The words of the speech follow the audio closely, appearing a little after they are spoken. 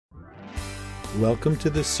Welcome to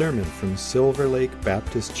this sermon from Silver Lake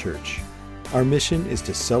Baptist Church. Our mission is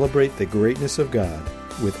to celebrate the greatness of God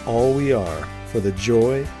with all we are for the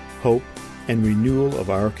joy, hope, and renewal of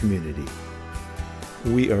our community.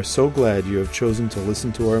 We are so glad you have chosen to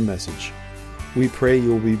listen to our message. We pray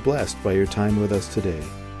you will be blessed by your time with us today.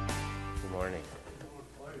 Good morning.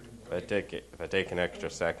 If I take an extra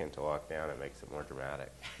second to walk down, it makes it more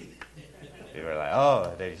dramatic. People are like,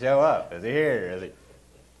 oh, did he show up? Is he here? Is he?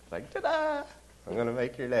 It's like, ta-da! I'm going to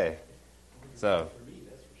make your day. So,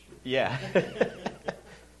 yeah.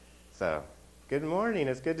 So, good morning.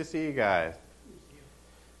 It's good to see you guys.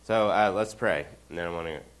 So, let's pray. And then I want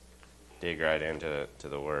to dig right into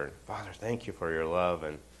the Word. Father, thank you for your love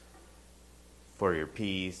and for your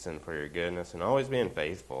peace and for your goodness and always being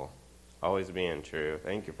faithful, always being true.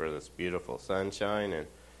 Thank you for this beautiful sunshine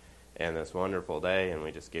and this wonderful day, and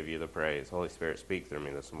we just give you the praise. Holy Spirit, speak through me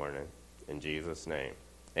this morning. In Jesus' name,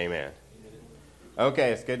 amen.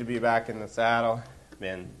 Okay, it's good to be back in the saddle.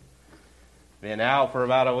 Been out for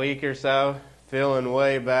about a week or so, feeling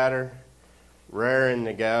way better, raring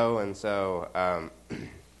to go, and so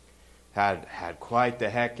had quite the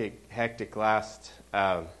hectic last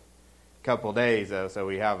couple days. So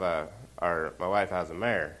we have my wife has a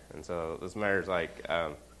mare, and so this mare's like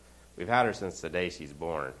we've had her since the day she's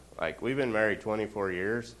born. Like, we've been married 24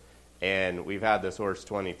 years, and we've had this horse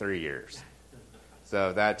 23 years. So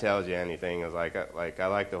if that tells you anything, is like I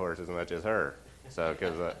like the horse as much as her. So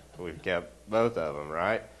because we've kept both of them,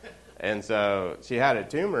 right? And so she had a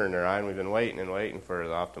tumor in her eye, and we've been waiting for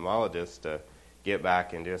the ophthalmologist to get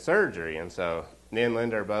back and do a surgery. And so me and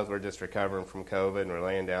Linda were just recovering from COVID, and we're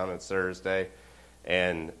laying down. It's Thursday,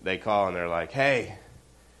 and they call, and they're like, hey,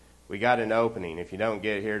 we got an opening. If you don't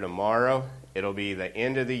get here tomorrow, it'll be the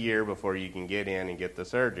end of the year before you can get in and get the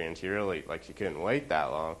surgery. And she really, she couldn't wait that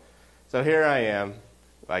long. So here I am,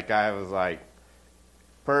 I was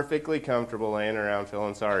perfectly comfortable laying around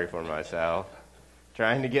feeling sorry for myself,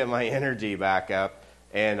 trying to get my energy back up,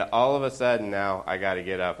 and all of a sudden now I got to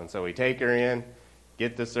get up. And so we take her in,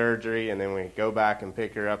 get the surgery, and then we go back and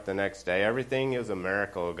pick her up the next day. Everything is a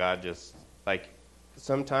miracle. God just,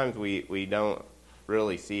 sometimes we don't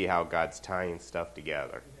really see how God's tying stuff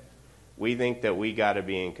together. We think that we got to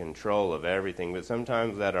be in control of everything, but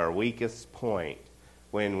sometimes at our weakest point,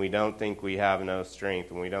 when we don't think we have no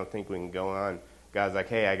strength, when we don't think we can go on, God's like,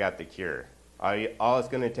 hey, I got the cure. All it's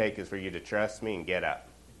going to take is for you to trust me and get up.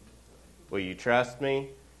 Will you trust me?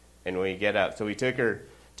 And will you get up? So we took her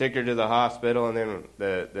to the hospital, and then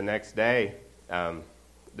the next day,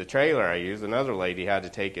 the trailer I used, another lady had to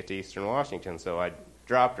take it to Eastern Washington, so I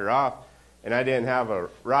dropped her off, and I didn't have a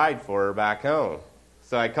ride for her back home.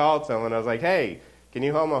 So I called someone. I was like, hey, can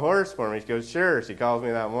you hold my horse for me? She goes, sure. She calls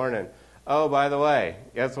me that morning. Oh, by the way,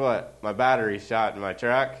 guess what? My battery's shot in my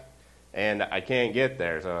truck, and I can't get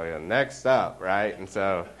there. So I go, next up, right? And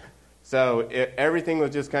so everything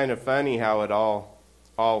was just kind of funny how it all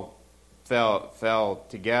fell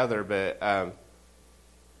together. But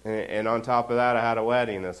and on top of that, I had a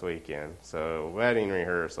wedding this weekend. So wedding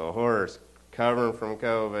rehearsal, horse covering from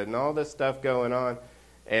COVID, and all this stuff going on.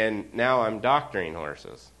 And now I'm doctoring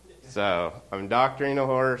horses. So I'm doctoring a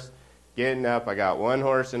horse. Getting up, I got one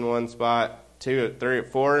horse in one spot,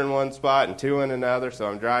 four in one spot, and two in another. So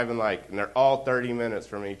I'm driving and they're all 30 minutes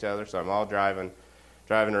from each other. So I'm all driving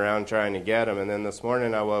around trying to get them. And then this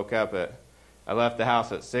morning I woke up I left the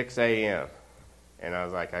house at 6 a.m. And I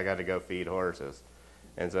was like, I got to go feed horses.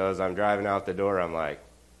 And so as I'm driving out the door, I'm like,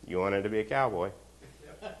 you wanted to be a cowboy.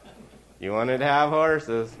 You wanted to have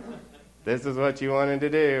horses. This is what you wanted to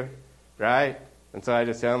do, right? And so I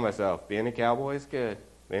just tell myself, being a cowboy is good.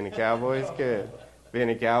 Being a cowboy is good. Being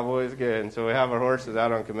a cowboy is good. And so we have our horses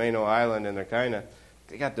out on Camino Island, and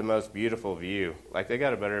they got the most beautiful view. They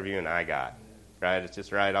got a better view than I got, right? It's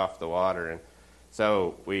just right off the water. And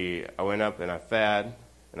so I went up and I fed,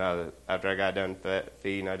 and after I got done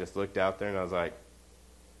feeding, I just looked out there and I was like,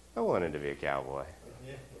 I wanted to be a cowboy.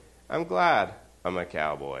 I'm glad I'm a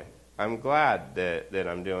cowboy. I'm glad that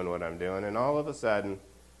I'm doing what I'm doing. And all of a sudden,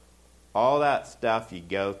 all that stuff you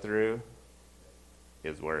go through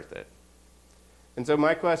is worth it. And so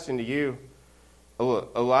my question to you, a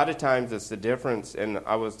lot of times it's the difference, and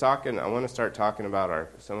I want to start talking about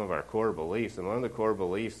some of our core beliefs, and one of the core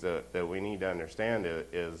beliefs that we need to understand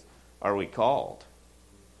is, are we called?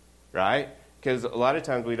 Right? Because a lot of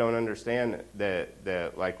times we don't understand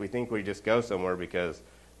that we think we just go somewhere because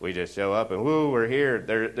we just show up and, woo, we're here.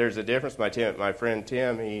 There's a difference. My friend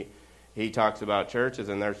Tim, he talks about churches,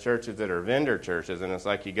 and there's churches that are vendor churches, and it's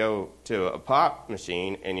like you go to a pop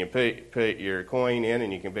machine and you put your coin in,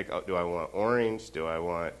 and you can pick, do I want orange? Do I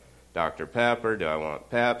want Dr. Pepper? Do I want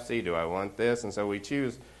Pepsi? Do I want this? And so we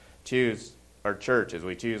choose our churches.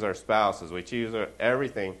 We choose our spouses. We choose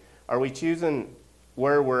everything. Are we choosing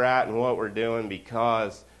where we're at and what we're doing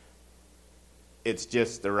because it's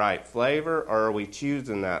just the right flavor? Or are we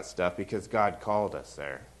choosing that stuff because God called us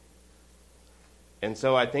there? And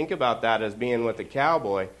so I think about that as being with a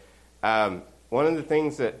cowboy. One of the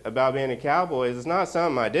things about being a cowboy is it's not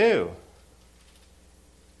something I do.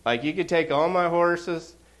 Like, you could take all my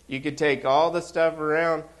horses, you could take all the stuff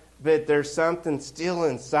around, but there's something still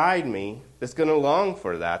inside me that's going to long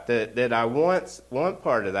for that I want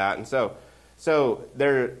part of that. And so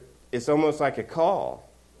there, it's almost like a call.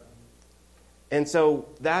 And so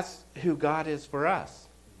that's who God is for us.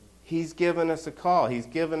 He's given us a call. He's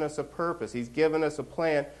given us a purpose. He's given us a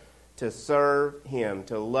plan to serve Him,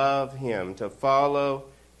 to love Him, to follow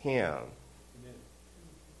Him. Amen.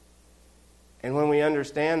 And when we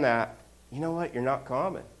understand that, you know what? You're not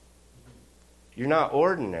common. You're not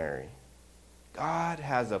ordinary. God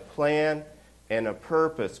has a plan and a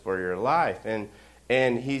purpose for your life.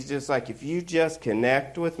 And He's just like, if you just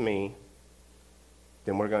connect with me,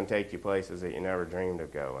 then we're going to take you places that you never dreamed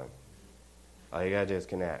of going. All you got to do is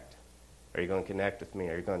connect. Are you going to connect with me?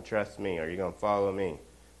 Are you going to trust me? Are you going to follow me?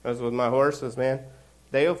 As with my horses, man,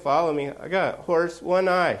 they'll follow me. I got horse, one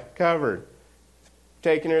eye covered.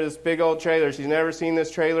 Taking her to this big old trailer. She's never seen this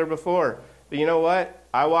trailer before. But you know what?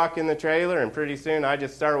 I walk in the trailer, and pretty soon I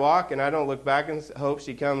just start walking. I don't look back and hope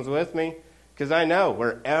she comes with me, because I know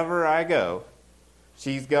wherever I go,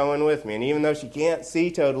 she's going with me. And even though she can't see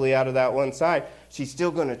totally out of that one side, she's still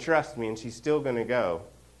going to trust me, and she's still going to go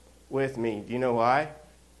with me. Do you know why?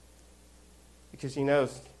 Because she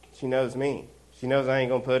knows me. She knows I ain't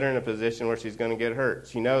going to put her in a position where she's going to get hurt.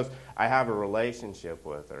 She knows I have a relationship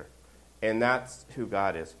with her. And that's who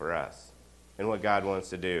God is for us and what God wants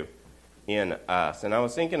to do in us. And I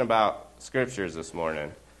was thinking about scriptures this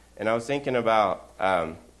morning. And I was thinking about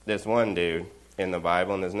this one dude in the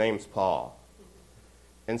Bible, and his name's Paul.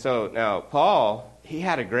 And so now Paul, he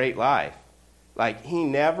had a great life. Like, he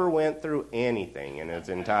never went through anything in his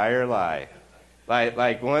entire life.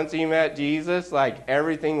 Like once he met Jesus, like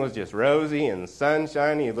everything was just rosy and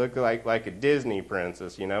sunshiny. He looked like a Disney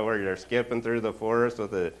princess, where you're skipping through the forest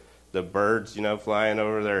with the birds, flying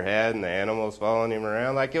over their head and the animals following him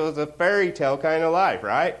around. Like it was a fairy tale kind of life,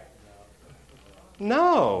 right?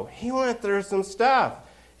 No, he went through some stuff.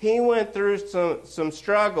 He went through some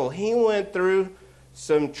struggle. He went through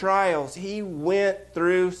some trials. He went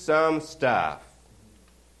through some stuff.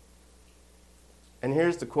 And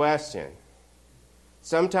here's the question.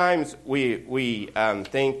 Sometimes we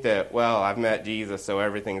think that, well, I've met Jesus, so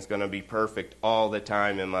everything's going to be perfect all the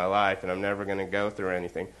time in my life, and I'm never going to go through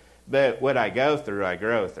anything. But what I go through, I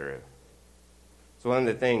grow through. It's one of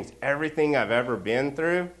the things, everything I've ever been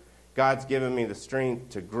through, God's given me the strength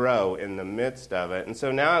to grow in the midst of it. And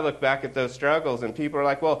so now I look back at those struggles, and people are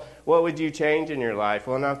like, well, what would you change in your life?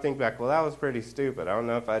 Well, and I think back, well, that was pretty stupid. I don't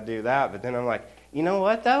know if I'd do that. But then I'm like, you know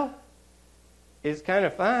what, though? It's kind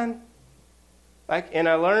of fun. And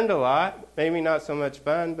I learned a lot. Maybe not so much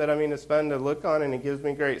fun, but it's fun to look on, and it gives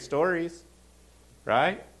me great stories,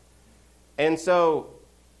 right? And so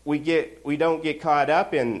we don't get caught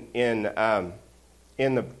up in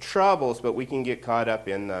the troubles, but we can get caught up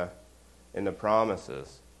in the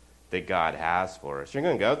promises that God has for us. You're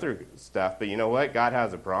going to go through stuff, but you know what? God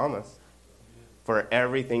has a promise for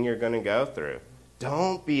everything you're going to go through.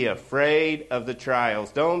 Don't be afraid of the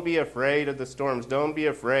trials. Don't be afraid of the storms. Don't be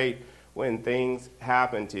afraid when things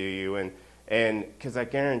happen to you. And because I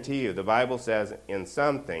guarantee you, the Bible says in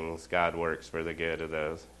some things God works for the good of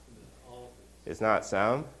those. It's not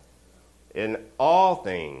some. In all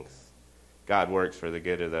things, God works for the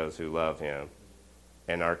good of those who love Him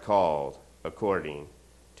and are called according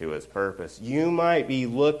to His purpose. You might be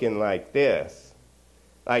looking like this.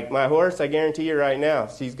 Like my horse, I guarantee you right now,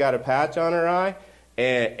 she's got a patch on her eye,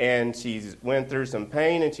 and she's went through some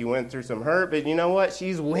pain and she went through some hurt, but you know what?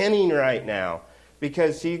 She's winning right now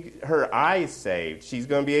because her eye's saved. She's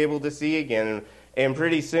going to be able to see again. And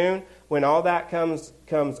pretty soon, when all that comes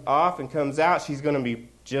off and comes out, she's going to be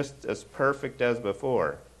just as perfect as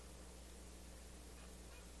before.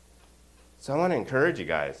 So I want to encourage you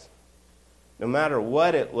guys. No matter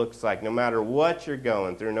what it looks like, no matter what you're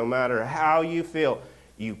going through, no matter how you feel,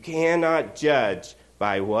 you cannot judge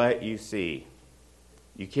by what you see.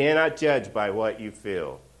 You cannot judge by what you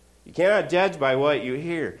feel. You cannot judge by what you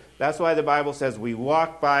hear. That's why the Bible says we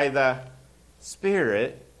walk by the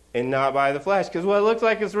Spirit and not by the flesh. Because what looks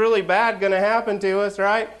like it's really bad going to happen to us,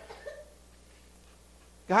 right?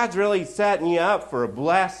 God's really setting you up for a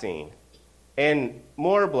blessing. and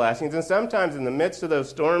more blessings. And sometimes in the midst of those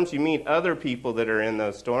storms, you meet other people that are in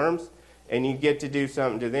those storms, and you get to do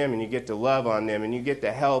something to them, and you get to love on them, and you get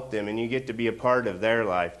to help them, and you get to be a part of their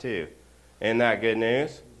life too. Isn't that good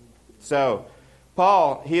news? So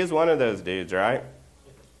Paul, he is one of those dudes, right?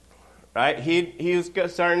 Right? He was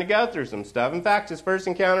starting to go through some stuff. In fact, his first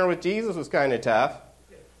encounter with Jesus was kind of tough.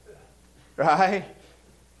 Right?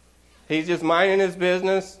 He's just minding his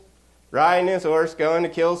business, riding his horse, going to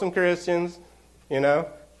kill some Christians,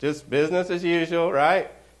 just business as usual,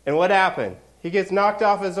 right? And what happened? He gets knocked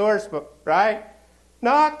off his horse, right?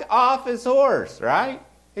 Knocked off his horse, right?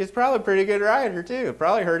 He's probably a pretty good rider, too.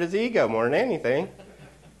 Probably hurt his ego more than anything.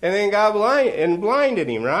 And then got blinded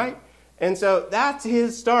him, right? And so that's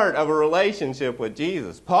his start of a relationship with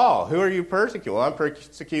Jesus. Paul, who are you persecuting? Well, I'm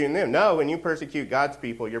persecuting them. No, when you persecute God's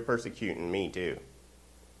people, you're persecuting me too.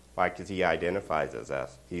 Why? Because he identifies as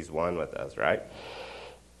us. He's one with us, right?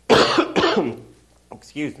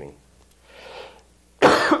 Excuse me.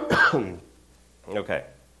 Okay.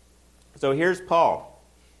 So here's Paul.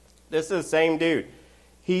 This is the same dude.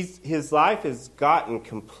 His life has gotten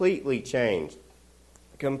completely changed.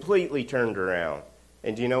 Completely turned around.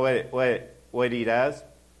 And do you know what he does?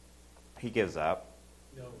 He gives up.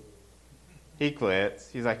 No. He quits.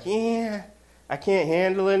 He's like, yeah, I can't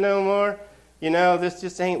handle it no more. This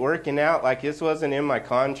just ain't working out. Like, this wasn't in my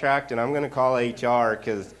contract, and I'm going to call HR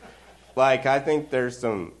because, I think there's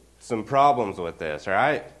some problems with this,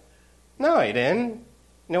 right? No, he didn't. You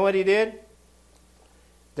know what he did?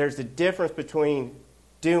 There's a difference between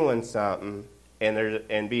doing something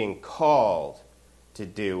and being called to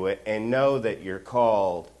do it, and know that you're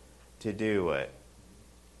called to do it.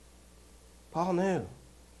 Paul knew.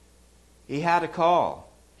 He had a call.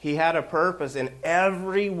 He had a purpose, and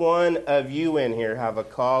every one of you in here have a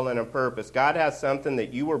call and a purpose. God has something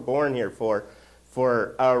that you were born here for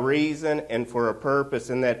a reason and for a purpose,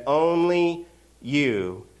 and that only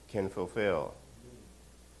you can fulfill.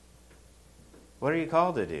 What are you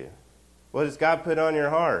called to do? What has God put on your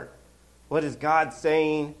heart? What is God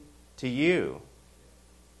saying to you?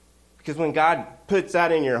 Because when God puts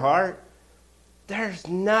that in your heart, there's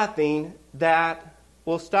nothing that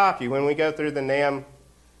will stop you. When we go through the NAM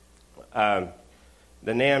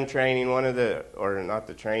training, not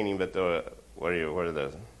the training, but what are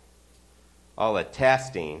those? All the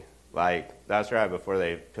testing, that's right before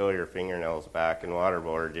they peel your fingernails back and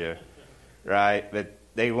waterboard you, right? But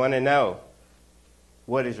they want to know,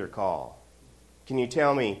 what is your call? Can you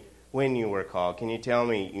tell me when you were called? Can you tell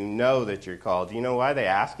me you know that you're called? Do you know why they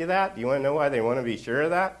ask you that? Do you want to know why they want to be sure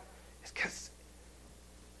of that? It's because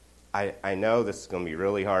I know this is going to be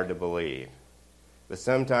really hard to believe. But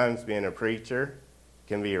sometimes being a preacher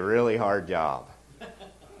can be a really hard job.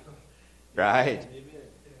 Right?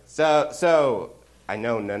 So I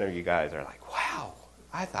know none of you guys are like, wow,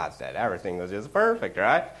 I thought that everything was just perfect,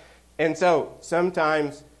 right? And so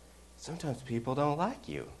sometimes people don't like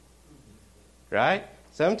you. Right?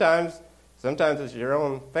 Sometimes it's your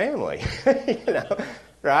own family,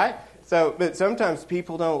 right? But sometimes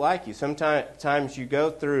people don't like you. Sometimes you go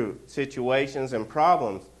through situations and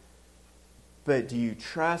problems, but do you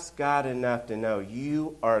trust God enough to know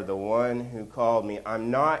you are the one who called me?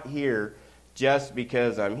 I'm not here just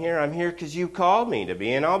because I'm here. I'm here because you called me to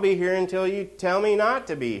be, and I'll be here until you tell me not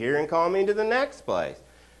to be here and call me to the next place.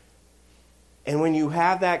 And when you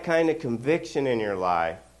have that kind of conviction in your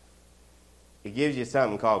life, it gives you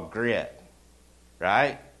something called grit,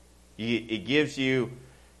 right? It gives you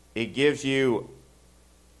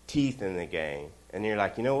teeth in the game. And you're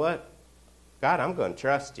like, you know what? God, I'm going to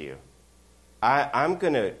trust you. I'm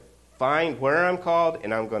going to find where I'm called,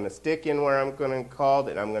 and I'm going to stick in where I'm going to be called,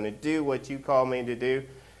 and I'm going to do what you call me to do.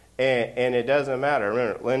 And it doesn't matter. I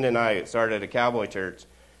remember Linda and I started a cowboy church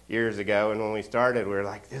years ago, and when we started, we were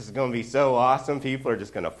like, this is going to be so awesome. People are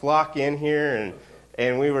just going to flock in here,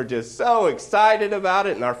 and we were just so excited about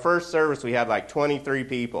it. In our first service, we had 23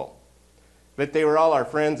 people. But they were all our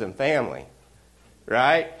friends and family,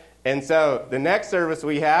 right? And so the next service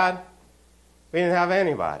we had, we didn't have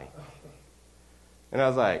anybody. And I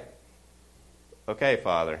was like, okay,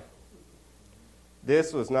 Father,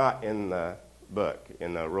 this was not in the book,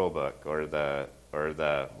 in the rule book, or the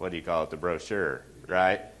what do you call it, the brochure,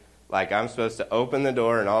 right? I'm supposed to open the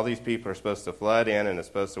door, and all these people are supposed to flood in, and it's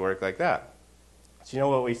supposed to work like that. So you know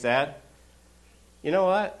what we said? You know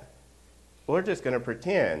what? We're just going to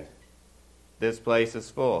pretend this place is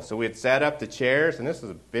full. So we'd set up the chairs, and this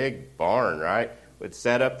was a big barn, right? We'd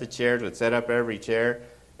set up the chairs, we'd set up every chair,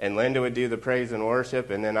 and Linda would do the praise and worship,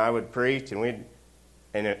 and then I would preach, and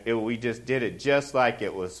we just did it just like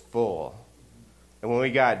it was full. And when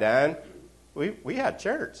we got done, we had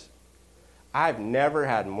church. I've never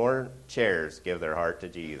had more chairs give their heart to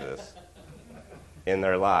Jesus in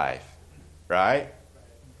their life, right?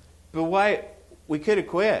 But why? We could have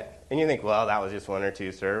quit. And you think, well, that was just 1 or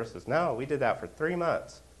 2 services. No, we did that for 3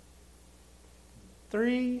 months.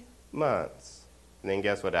 3 months. And then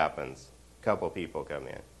guess what happens? A couple people come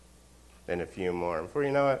in. Then a few more. And before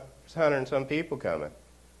you know it, there's 100 and some people coming.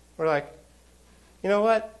 We're like, you know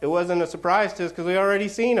what? It wasn't a surprise to us because we already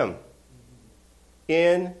seen them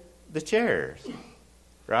in the chairs,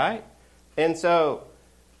 right? And so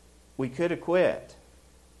we could have quit,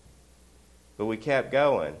 but we kept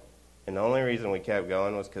going. And the only reason we kept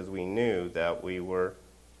going was because we knew that we were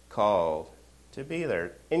called to be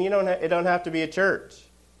there. And it don't have to be a church.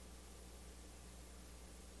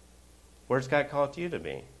 Where's God called you to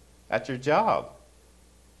be? That's your job.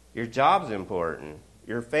 Your job's important.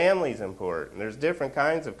 Your family's important. There's different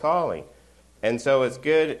kinds of calling. And so it's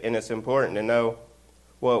good and it's important to know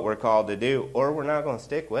what we're called to do, or we're not going to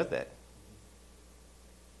stick with it.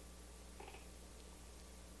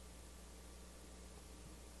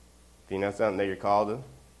 If you know something that you're called to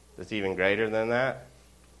that's even greater than that,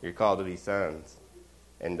 you're called to be sons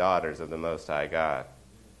and daughters of the Most High God.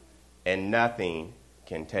 And nothing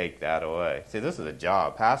can take that away. See, this is a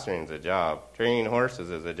job. Pastoring is a job. Training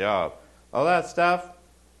horses is a job. All that stuff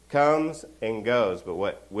comes and goes, but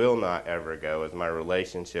what will not ever go is my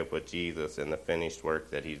relationship with Jesus and the finished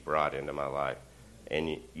work that he's brought into my life.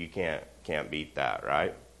 And you can't beat that,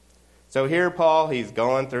 right? So here Paul, he's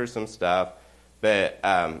going through some stuff, but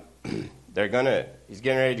he's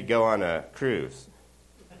getting ready to go on a cruise.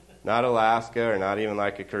 Not Alaska or not even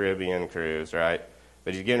like a Caribbean cruise, right?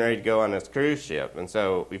 But he's getting ready to go on this cruise ship. And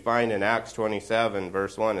so we find in Acts 27,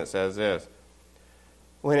 verse 1, it says this: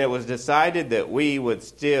 when it was decided that we would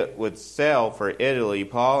sail for Italy,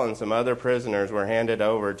 Paul and some other prisoners were handed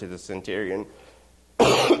over to the centurion.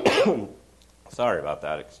 Sorry about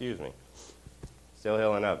that, excuse me. Still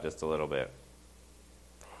healing up just a little bit.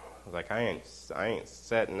 I was like, I ain't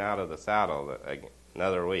setting out of the saddle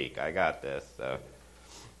another week. I got this. So.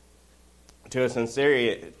 A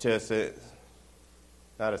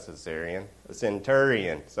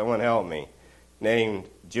centurion, someone help me, named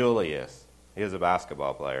Julius. He was a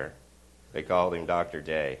basketball player. They called him Dr.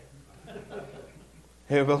 J.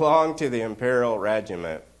 Who belonged to the Imperial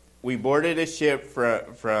Regiment. We boarded a ship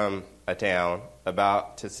from a town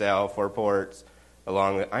about to sail for ports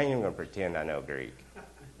along the... I ain't even going to pretend I know Greek,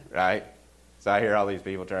 right? So I hear all these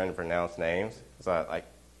people trying to pronounce names. So I'm like,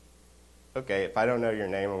 okay, if I don't know your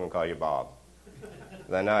name, I'm going to call you Bob.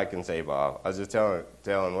 I know I can say Bob. I was just telling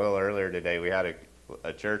Will earlier today, we had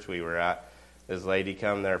a church we were at. This lady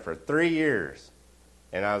come there for 3 years.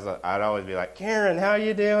 And I'd always be like, Karen, how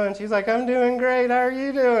you doing? She's like, I'm doing great. How are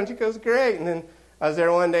you doing? She goes, great. And then I was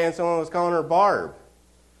there one day and someone was calling her Barb.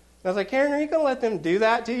 And I was like, Karen, are you going to let them do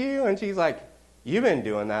that to you? And she's like, you've been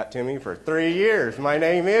doing that to me for 3 years. My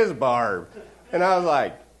name is Barb. And I was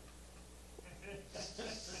like,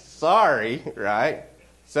 sorry, right?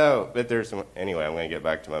 So, but there's some, anyway, I'm going to get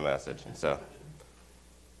back to my message.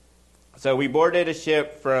 So we boarded a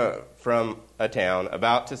ship from a town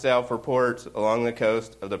about to sail for ports along the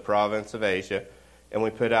coast of the province of Asia, and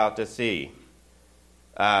we put out to sea.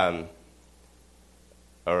 I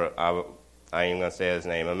ain't going to say his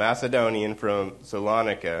name. A Macedonian from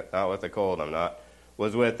Salonika, not with a cold, I'm not,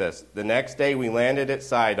 was with us. The next day we landed at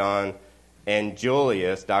Sidon, and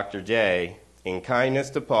Julius, Dr. J., in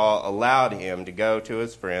kindness to Paul, allowed him to go to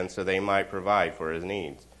his friends so they might provide for his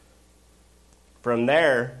needs. From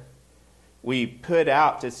there, we put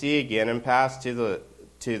out to sea again and passed to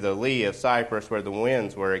the lee of Cyprus where the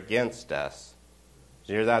winds were against us.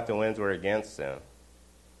 Did you hear that? The winds were against them.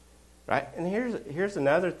 Right? And here's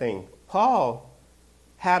another thing. Paul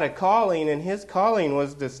had a calling, and his calling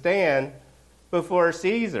was to stand before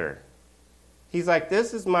Caesar. He's like,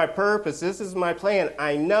 this is my purpose. This is my plan.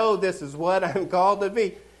 I know this is what I'm called to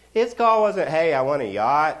be. His call wasn't, hey, I want a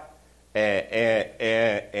yacht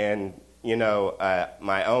and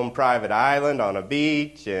my own private island on a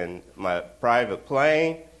beach and my private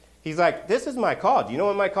plane. He's like, this is my call. Do you know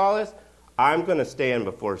what my call is? I'm going to stand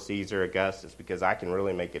before Caesar Augustus because I can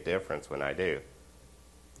really make a difference when I do.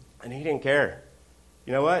 And he didn't care.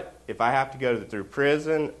 You know what? If I have to go through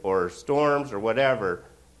prison or storms or whatever,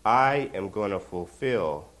 I am going to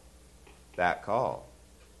fulfill that call.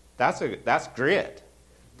 That's grit.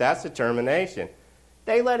 That's determination.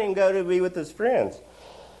 They let him go to be with his friends.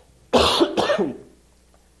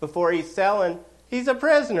 Before he's selling, he's a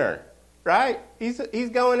prisoner, right? He's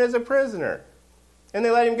going as a prisoner. And they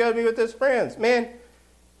let him go to be with his friends. Man,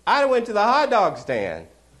 I'd have went to the hot dog stand.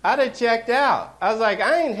 I'd have checked out. I was like,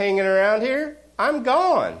 I ain't hanging around here. I'm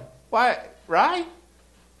gone. Why? right?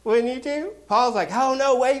 Wouldn't you too? Paul's like, oh,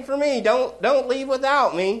 no, wait for me. Don't leave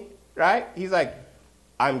without me, right? He's like,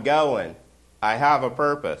 I'm going. I have a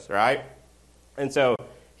purpose, right? And so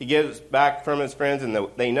he gets back from his friends, and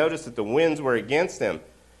they notice that the winds were against him.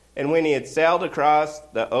 And when he had sailed across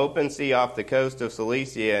the open sea off the coast of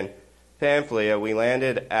Cilicia and Pamphylia, we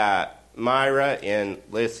landed at Myra in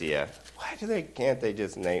Lycia. Why can't they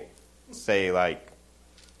just say like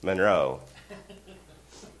Monroe?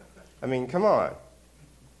 I mean, come on.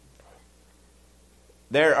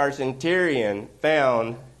 There,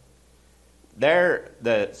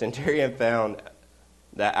 the centurion found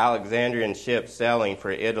the Alexandrian ship sailing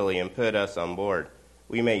for Italy and put us on board.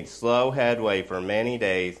 We made slow headway for many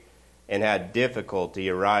days and had difficulty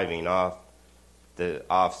arriving off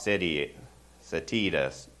city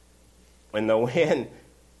Satitas. When the wind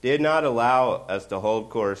did not allow us to hold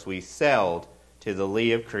course, we sailed to the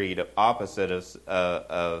lee of Crete, opposite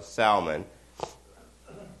of Salmon.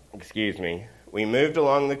 We moved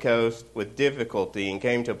along the coast with difficulty and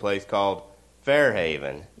came to a place called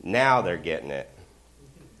Fairhaven. Now they're getting it.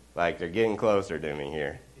 Like they're getting closer to me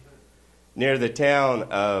here. Near the town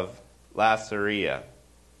of Lascaria.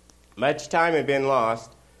 Much time had been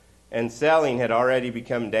lost, and sailing had already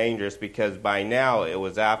become dangerous because by now it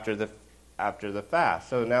was after the fast.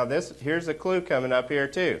 So now here's a clue coming up here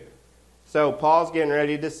too. So Paul's getting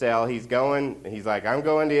ready to sail. He's like, I'm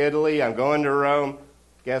going to Italy. I'm going to Rome.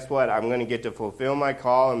 Guess what? I'm going to get to fulfill my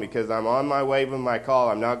call, and because I'm on my way with my call,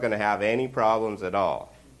 I'm not going to have any problems at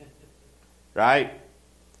all. Right?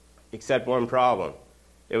 Except one problem.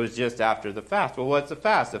 It was just after the fast. Well, what's the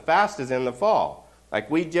fast? The fast is in the fall. Like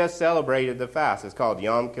we just celebrated the fast. It's called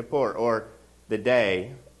Yom Kippur, or the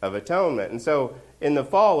Day of Atonement. And so in the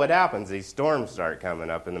fall, what happens? These storms start coming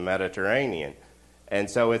up in the Mediterranean. And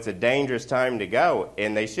so it's a dangerous time to go.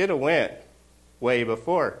 And they should have went way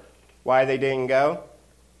before. Why they didn't go?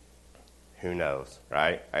 Who knows,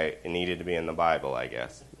 right? It needed to be in the Bible, I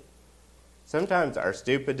guess. Sometimes our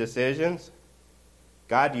stupid decisions,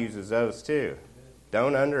 God uses those too.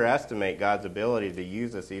 Don't underestimate God's ability to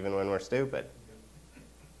use us even when we're stupid.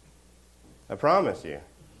 I promise you.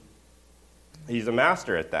 He's a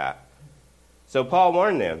master at that. So Paul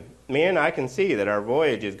warned them, men, I can see that our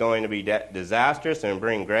voyage is going to be disastrous and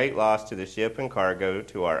bring great loss to the ship and cargo,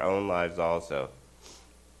 to our own lives also.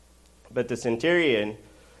 But the centurion,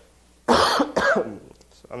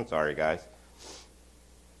 I'm sorry, guys.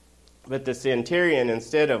 But the centurion,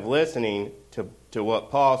 instead of listening to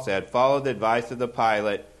what Paul said, followed the advice of the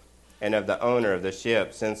pilot and of the owner of the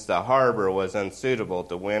ship, since the harbor was unsuitable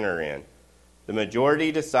to winter in. The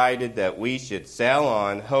majority decided that we should sail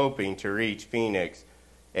on, hoping to reach Phoenix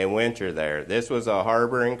and winter there. This was a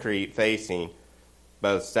harbor in Crete facing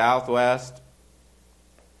both southwest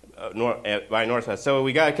by northwest. So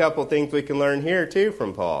we got a couple things we can learn here too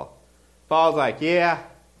from Paul. Paul's like, yeah,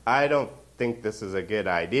 I don't think this is a good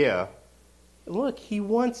idea. Look, he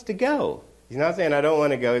wants to go. He's not saying I don't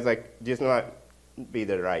want to go. He's like, just not be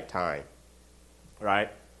the right time. Right?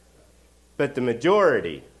 But the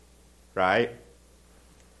majority, right?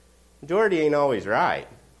 Majority ain't always right.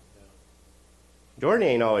 Majority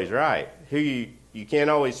ain't always right. You can't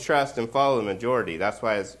always trust and follow the majority. That's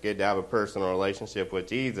why it's good to have a personal relationship with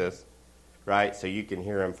Jesus, right? So you can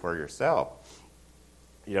hear him for yourself.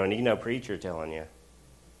 You don't need no preacher telling you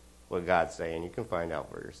what God's saying. You can find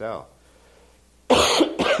out for yourself.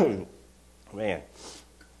 Man,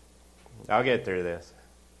 I'll get through this.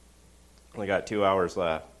 Only got 2 hours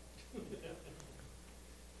left.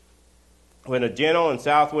 When a gentle and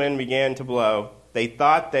south wind began to blow, they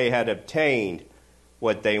thought they had obtained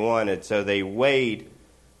what they wanted, so they weighed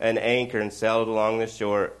an anchor and sailed along the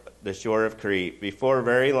shore of Crete. Before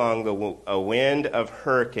very long, a wind of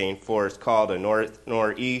hurricane force called a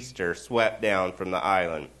nor'easter swept down from the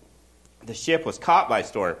island. The ship was caught by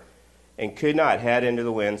storm and could not head into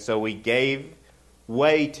the wind, so we gave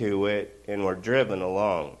way to it and were driven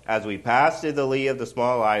along. As we passed to the lee of the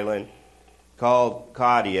small island called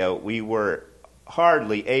Cauda, we were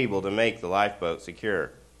hardly able to make the lifeboat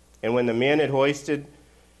secure. And when the men had hoisted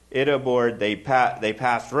it aboard, they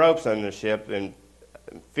passed ropes on the ship and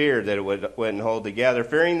feared that it wouldn't hold together,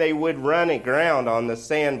 fearing they would run aground on the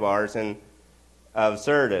sandbars of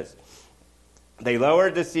Syrtis. They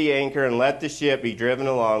lowered the sea anchor and let the ship be driven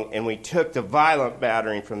along, and we took the violent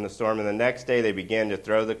battering from the storm, and the next day they began to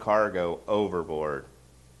throw the cargo overboard.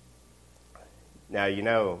 Now, you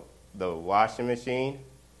know, the washing machine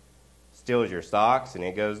steals your socks and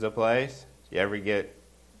it goes to place. You ever get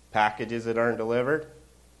packages that aren't delivered?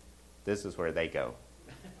 This is where they go.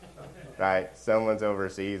 Right? Someone's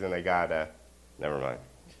overseas and they never mind.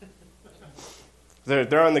 They're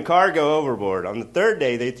throwing the cargo overboard. On the third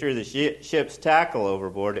day, they threw the ship's tackle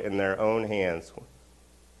overboard in their own hands.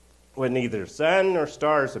 When neither sun nor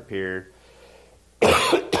stars appeared,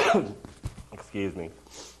 excuse me,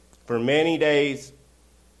 for many days,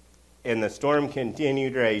 and the storm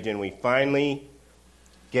continued raging, we finally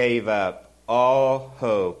gave up all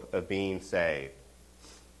hope of being saved.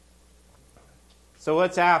 So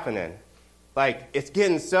what's happening? Like, it's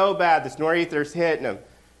getting so bad, this nor'easter's hitting them.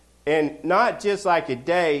 And not just like a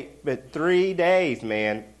day, but 3 days,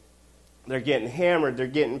 man. They're getting hammered. They're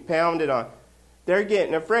getting pounded on. They're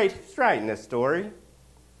getting afraid. Who's writing this story?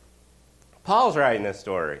 Paul's writing this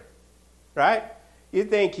story, right? You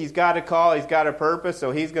think he's got a call, he's got a purpose,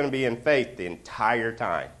 so he's going to be in faith the entire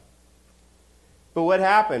time. But what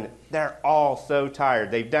happened? They're all so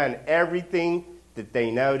tired. They've done everything that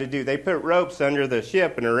they know to do. They put ropes under the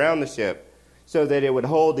ship and around the ship so that it would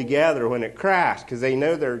hold together when it crashed, because they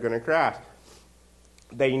knew they were going to crash.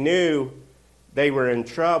 They knew they were in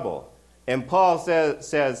trouble. And Paul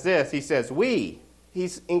says this. He says, we.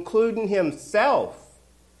 He's including himself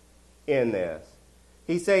in this.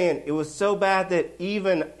 He's saying, it was so bad that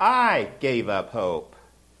even I gave up hope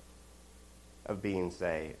of being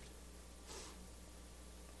saved.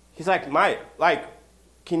 He's like,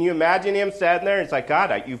 can you imagine him sitting there? It's like,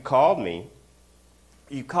 God, you've called me.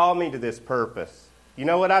 You called me to this purpose. You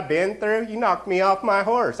know what I've been through? You knocked me off my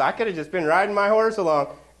horse. I could have just been riding my horse along,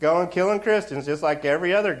 going killing Christians just like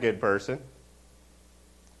every other good person.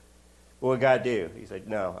 What God do? He said,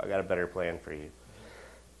 no, I got a better plan for you.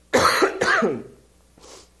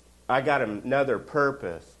 I got another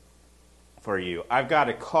purpose for you. I've got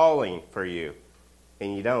a calling for you.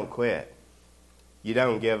 And you don't quit. You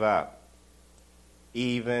don't give up.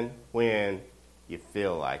 Even when you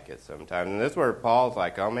feel like it sometimes. And this is where Paul's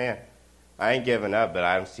like, oh man, I ain't giving up, but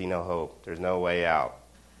I don't see no hope. There's no way out.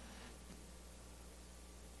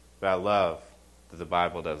 But I love that the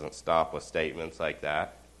Bible doesn't stop with statements like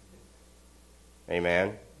that.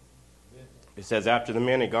 Amen. It says, after the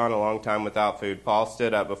men had gone a long time without food, Paul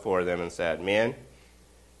stood up before them and said, men,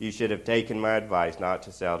 you should have taken my advice not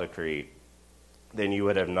to sail to Crete. Then you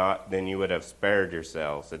would have spared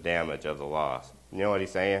yourselves the damage of the loss. You know what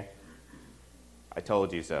he's saying? I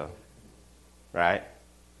told you so. Right?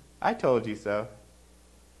 I told you so.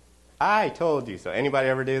 I told you so. Anybody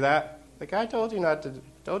ever do that? Like, I told you not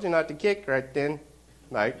to kick right then.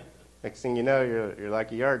 Like, next thing you know, you're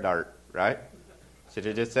like a yard dart, right? Should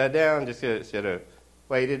have just sat down, just should have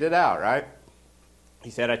waited it out, right? He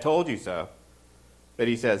said, I told you so. But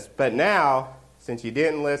he says, but now, since you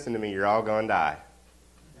didn't listen to me, you're all going to die.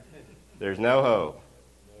 There's no hope.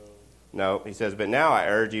 No, he says, but now I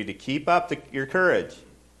urge you to keep up your courage,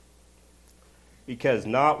 because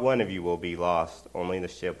not one of you will be lost, only the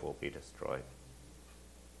ship will be destroyed.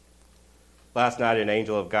 Last night an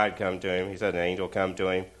angel of God come to him. He said an angel come to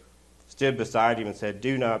him, stood beside him and said,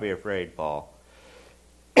 do not be afraid, Paul.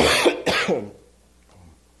 I'm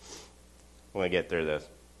going to get through this.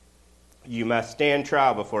 You must stand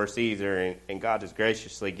trial before Caesar, and God has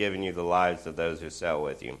graciously given you the lives of those who sail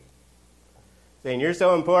with you. Saying, you're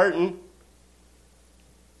so important,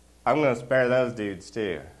 I'm going to spare those dudes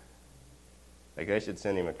too. Like, they should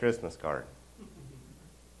send him a Christmas card.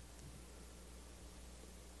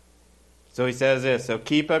 So he says this, so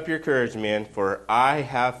keep up your courage, men, for I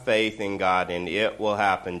have faith in God, and it will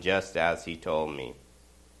happen just as he told me.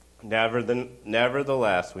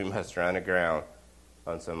 Nevertheless, we must run aground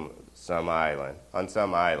on some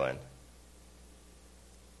island.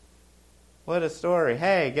 What a story.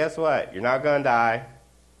 Hey, guess what? You're not going to die.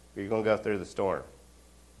 You're going to go through the storm.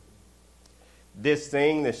 This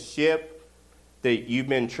thing, this ship that you've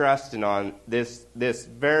been trusting on, this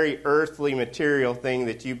very earthly material thing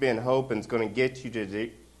that you've been hoping is going to get you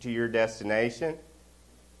to your destination,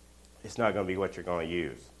 it's not going to be what you're going to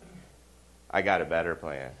use. I got a better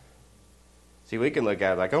plan. See, we can look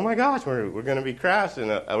at it like, oh my gosh, we're going to be crashing,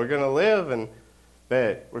 we're going to live,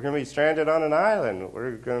 but we're going to be stranded on an island.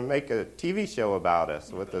 We're going to make a TV show about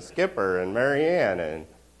us with the skipper and Marianne and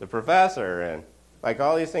the professor and like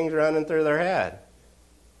all these things running through their head.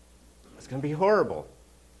 It's going to be horrible.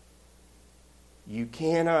 You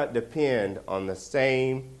cannot depend on the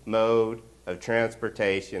same mode of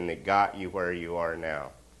transportation that got you where you are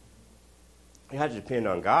now. You have to depend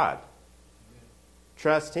on God.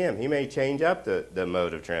 Trust him. He may change up the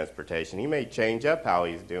mode of transportation. He may change up how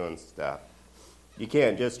he's doing stuff. You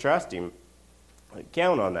can't just trust him.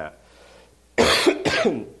 Count on that.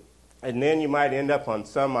 And then you might end up on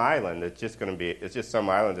some island it's just some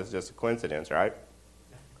island that's just a coincidence, right?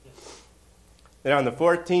 Then on the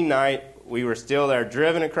 14th night, we were still there,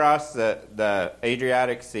 driven across the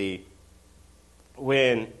Adriatic Sea.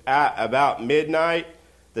 when at about midnight,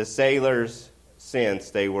 the sailors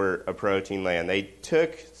sensed they were approaching land. They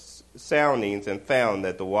took soundings and found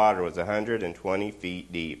that the water was 120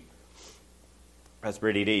 feet deep. That's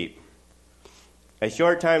pretty deep. A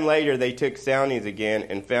short time later, they took soundings again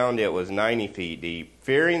and found it was 90 feet deep,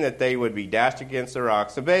 fearing that they would be dashed against the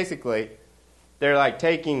rocks. So basically, they're like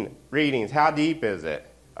taking readings. How deep is it?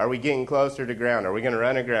 Are we getting closer to ground? Are we going to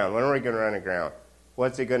run aground? When are we going to run aground?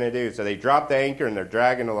 What's it going to do? So they drop the anchor and they're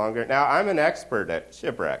dragging along. Now, I'm an expert at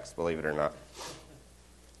shipwrecks, believe it or not.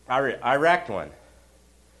 I wrecked one.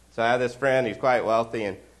 So I had this friend, he's quite wealthy,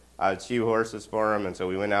 and I would shoe horses for him, and so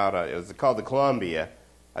we went out. It was called the Columbia.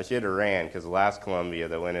 I should have ran because the last Columbia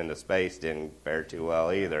that went into space didn't fare too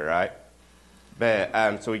well either, right?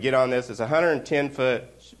 But so we get on this. It's a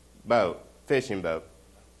 110-foot boat, fishing boat.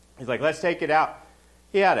 He's like, let's take it out.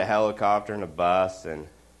 He had a helicopter and a bus,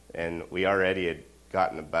 and we already had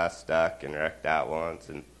gotten the bus stuck and wrecked that once.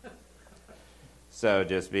 And so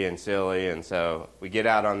just being silly. And so we get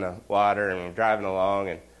out on the water, and we're driving along,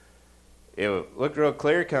 and it looked real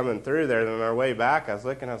clear coming through there. Then on our way back, I was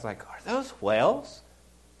looking, I was like, are those whales?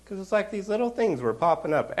 Because it's like these little things were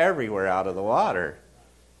popping up everywhere out of the water.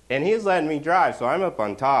 And he's letting me drive, so I'm up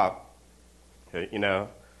on top,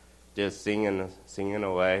 just singing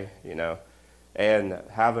away, and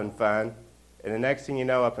having fun. And the next thing you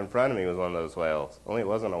know, up in front of me was one of those whales. Only it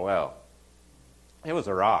wasn't a whale. It was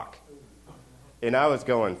a rock. And I was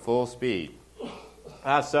going full speed.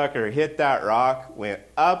 That sucker hit that rock, went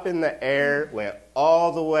up in the air, went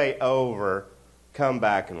all the way over, come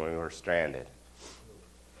back, and we were stranded.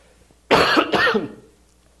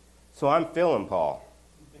 So I'm feeling Paul.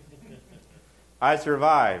 I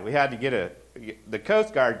survived. We had to get the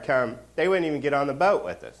Coast Guard come. They wouldn't even get on the boat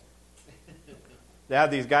with us. They had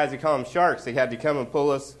these guys, they call them sharks. They had to come and pull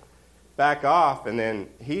us back off, and then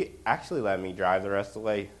he actually let me drive the rest of the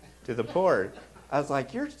way to the port. I was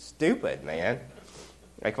like, you're stupid, man.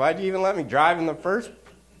 Like, why'd you even let me drive in the first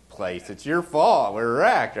place? It's your fault. We're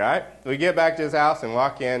wrecked, right? We get back to his house and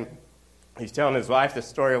walk in. He's telling his wife the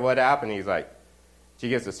story of what happened. He's like, she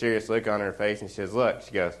gets a serious look on her face, and she says, look,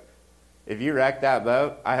 she goes, if you wreck that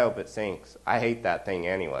boat, I hope it sinks. I hate that thing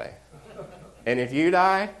anyway. And if you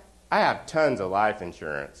die, I have tons of life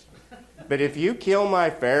insurance. But if you kill my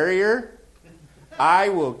farrier, I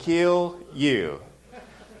will kill you.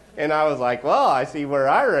 And I was like, well, I see where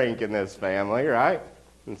I rank in this family, right?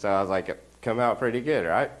 And so I was like, it come out pretty good,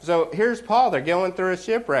 right? So here's Paul. They're going through a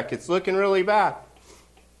shipwreck. It's looking really bad.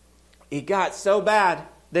 It got so bad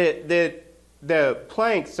that the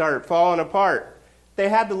planks started falling apart. They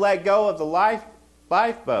had to let go of the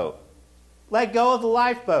lifeboat. Let go of the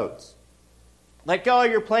lifeboats. Let go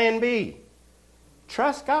of your plan B.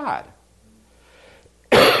 Trust God.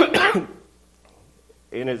 And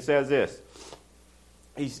it says this.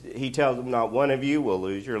 He tells them, not one of you will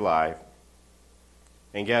lose your life.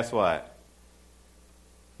 And guess what?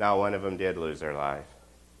 Not one of them did lose their life.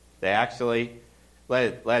 They actually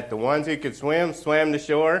let the ones who could swim to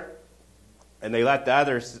shore, and they let the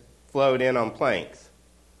others float in on planks.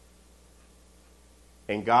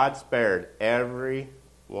 And God spared every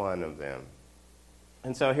one of them.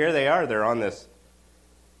 And so here they are. They're on this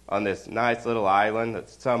nice little island.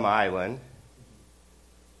 That's some island.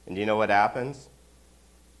 And you know what happens?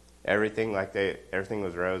 Everything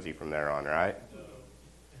was rosy from there on, right?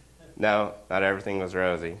 No, not everything was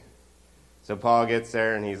rosy. So Paul gets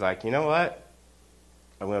there and he's like, you know what?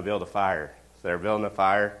 I'm going to build a fire. So they're building a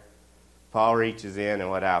fire. Paul reaches in, and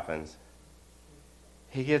what happens?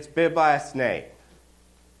 He gets bit by a snake.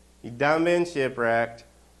 He done been shipwrecked,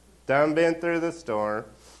 done been through the storm,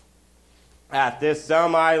 at this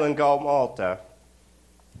some island called Malta,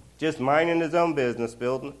 just minding his own business,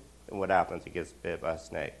 building, and what happens? He gets bit by a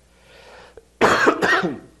snake.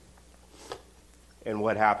 And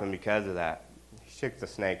what happened because of that? He shook the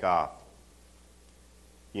snake off.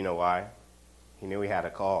 You know why? He knew he had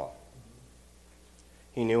a call.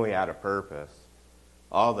 He knew he had a purpose.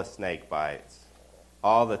 All the snake bites,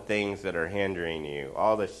 all the things that are hindering you,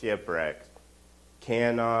 all the shipwrecks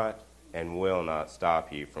cannot and will not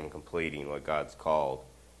stop you from completing what God's called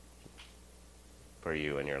for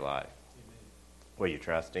you in your life. Amen. Will you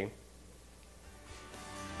trust Him?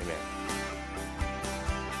 Amen.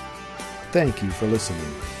 Thank you for listening.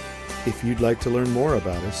 If you'd like to learn more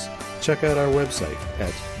about us, check out our website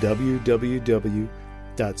at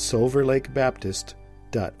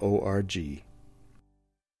www.silverlakebaptist.org.